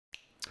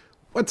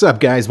What's up,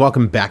 guys?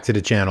 Welcome back to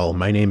the channel.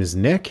 My name is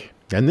Nick,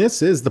 and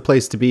this is the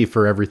place to be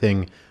for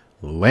everything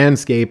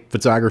landscape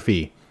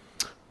photography.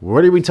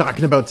 What are we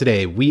talking about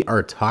today? We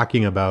are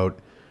talking about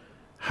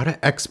how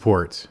to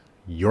export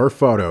your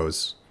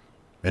photos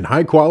in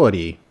high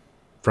quality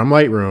from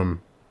Lightroom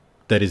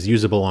that is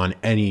usable on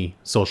any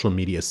social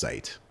media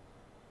site.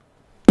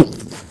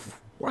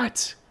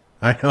 What?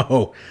 I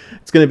know.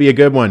 It's going to be a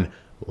good one.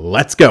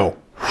 Let's go.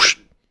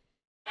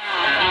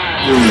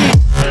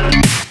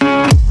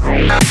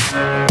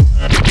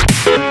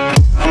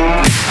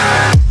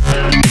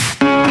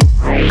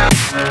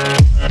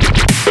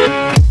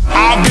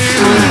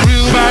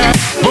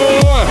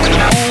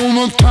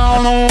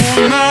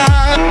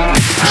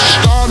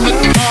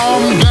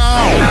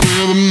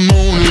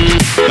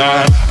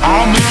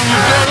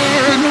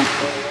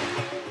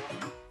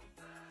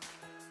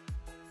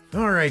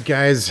 Alright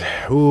guys,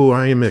 ooh,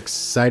 I am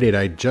excited.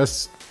 I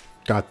just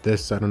got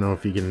this. I don't know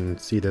if you can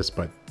see this,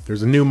 but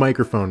there's a new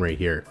microphone right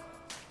here.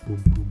 Boom,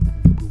 boom,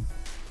 boom, boom.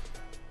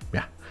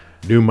 Yeah,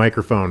 new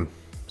microphone.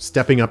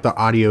 Stepping up the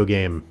audio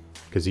game,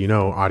 because you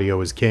know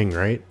audio is king,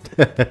 right?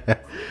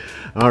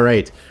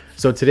 Alright,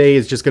 so today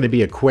is just going to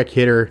be a quick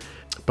hitter.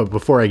 But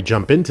before I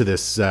jump into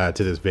this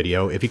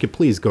video, if you could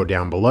please go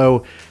down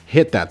below,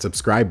 hit that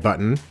subscribe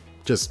button,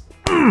 just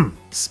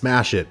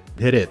smash it,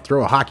 hit it,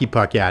 throw a hockey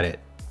puck at it,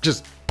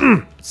 just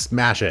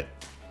smash it.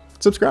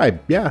 Subscribe,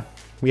 yeah.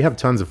 We have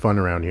tons of fun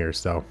around here,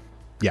 so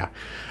yeah.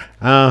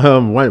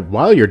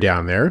 While you're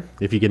down there,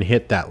 if you can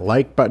hit that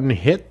like button,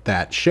 hit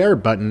that share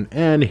button,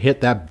 and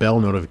hit that bell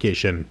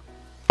notification,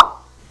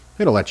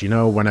 it'll let you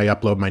know when I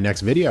upload my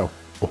next video.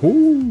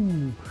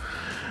 Ooh.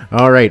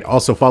 All right,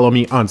 also follow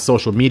me on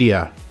social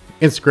media,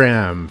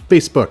 Instagram,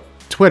 Facebook,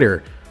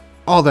 Twitter,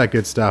 all that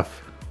good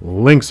stuff.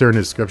 Links are in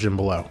the description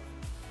below.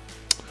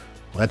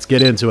 Let's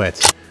get into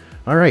it.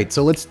 All right,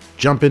 so let's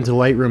jump into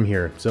Lightroom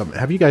here. So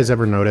have you guys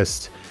ever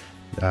noticed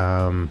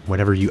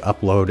whenever you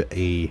upload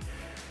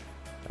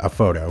a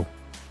photo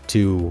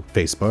to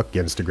Facebook,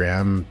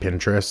 Instagram,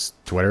 Pinterest,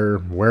 Twitter,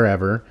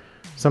 wherever,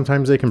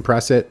 sometimes they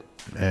compress it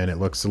and it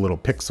looks a little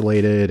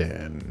pixelated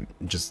and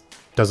just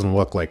doesn't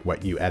look like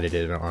what you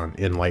edited on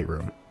in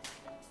Lightroom.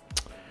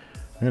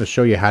 I'm going to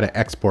show you how to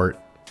export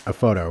a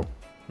photo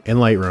in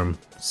Lightroom,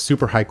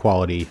 super high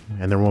quality,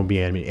 and there won't be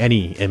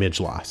any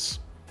image loss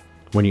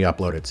when you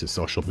upload it to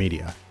social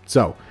media.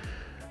 So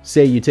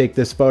say you take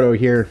this photo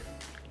here,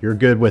 you're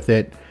good with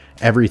it,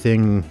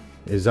 everything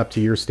is up to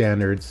your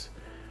standards,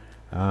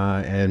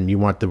 and you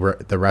want the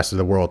rest of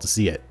the world to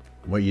see it.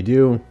 What you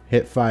do,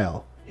 hit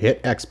file,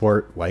 hit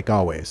export like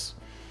always.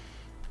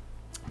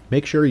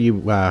 Make sure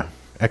you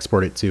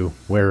export it to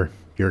where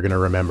you're going to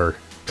remember.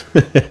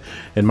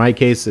 In my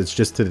case, it's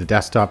just to the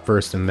desktop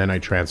first, and then I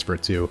transfer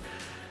it to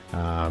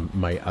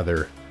my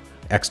other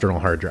external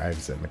hard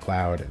drives and the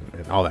cloud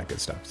and all that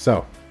good stuff.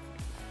 So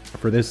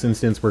for this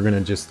instance, we're going to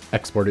just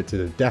export it to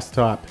the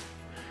desktop.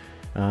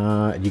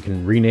 You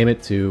can rename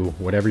it to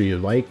whatever you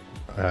like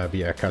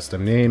via a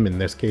custom name. In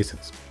this case,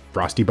 it's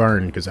Frosty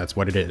Barn because that's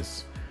what it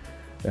is.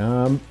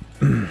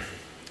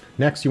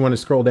 Next, you want to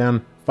scroll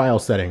down, file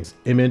settings,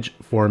 image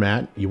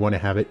format. You want to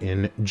have it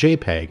in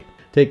JPEG.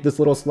 Take this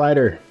little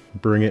slider,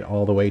 bring it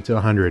all the way to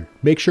 100.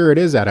 Make sure it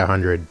is at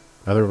 100.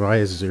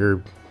 Otherwise,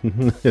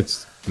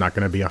 it's not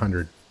going to be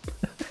 100.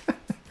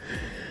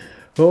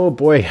 Oh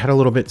boy, had a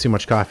little bit too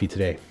much coffee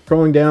today.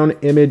 Scrolling down,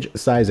 image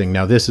sizing.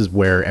 Now this is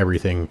where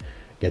everything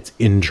gets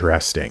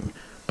interesting.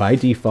 By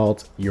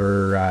default,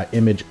 your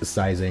image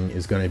sizing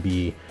is going to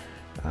be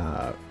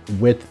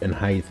width and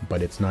height,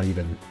 but it's not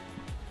even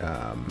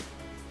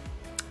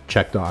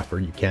checked off, or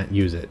you can't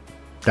use it.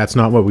 That's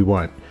not what we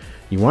want.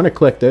 You want to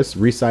click this,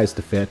 resize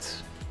to fit,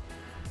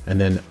 and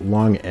then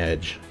long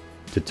edge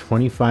to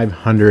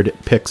 2500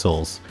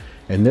 pixels.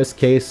 In this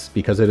case,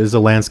 because it is a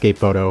landscape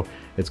photo,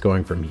 it's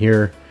going from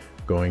here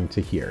going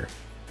to here.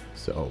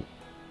 So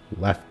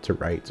left to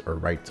right or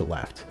right to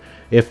left.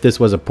 If this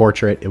was a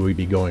portrait, it would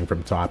be going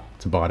from top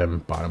to bottom,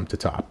 bottom to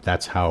top.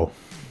 That's how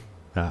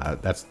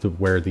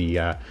where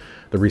the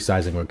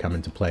resizing would come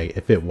into play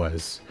if it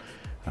was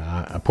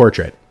a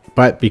portrait.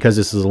 But because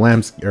this is a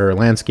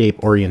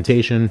landscape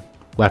orientation,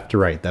 left to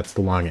right, that's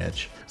the long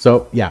edge.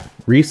 So yeah,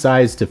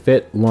 resize to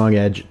fit, long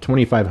edge,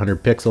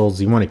 2500 pixels.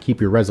 You want to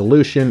keep your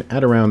resolution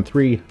at around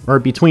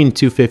between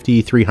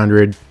 250,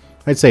 300.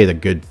 I'd say the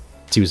good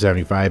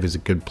 275 is a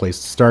good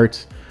place to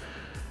start.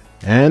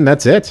 And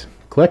that's it.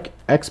 Click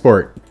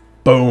export.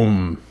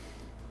 Boom.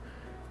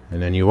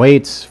 And then you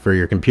wait for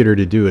your computer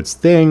to do its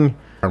thing.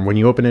 And when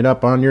you open it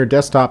up on your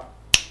desktop,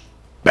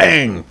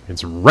 bang,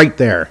 it's right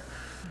there.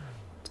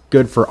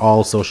 Good for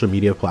all social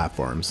media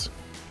platforms.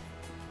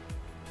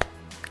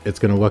 It's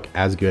going to look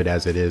as good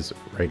as it is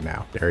right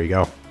now. There you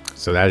go.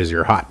 So that is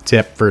your hot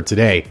tip for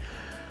today.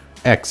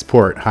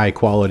 Export high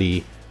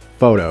quality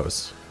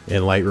photos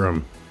in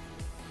Lightroom.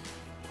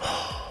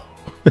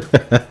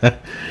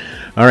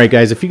 All right,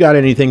 guys, if you got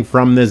anything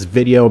from this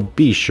video,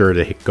 be sure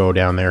to go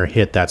down there,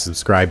 hit that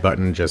subscribe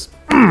button, just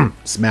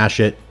smash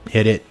it,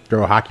 hit it,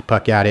 throw a hockey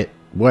puck at it,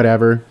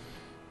 whatever.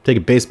 Take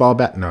a baseball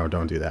bat. No,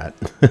 don't do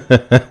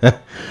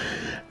that.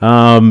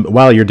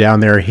 While you're down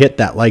there, hit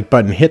that like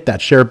button, hit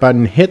that share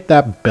button, hit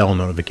that bell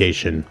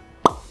notification.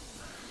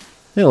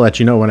 It'll let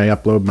you know when I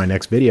upload my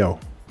next video.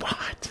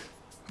 What?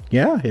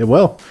 Yeah, it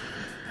will.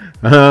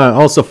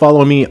 Also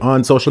follow me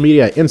on social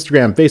media,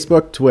 Instagram,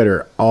 Facebook,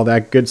 Twitter, all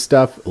that good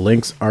stuff.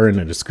 Links are in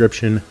the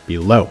description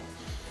below.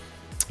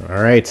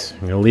 All right, I'm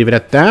going to leave it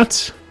at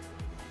that.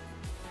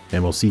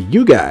 And we'll see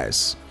you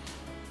guys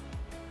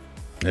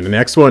in the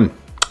next one.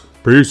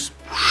 Peace.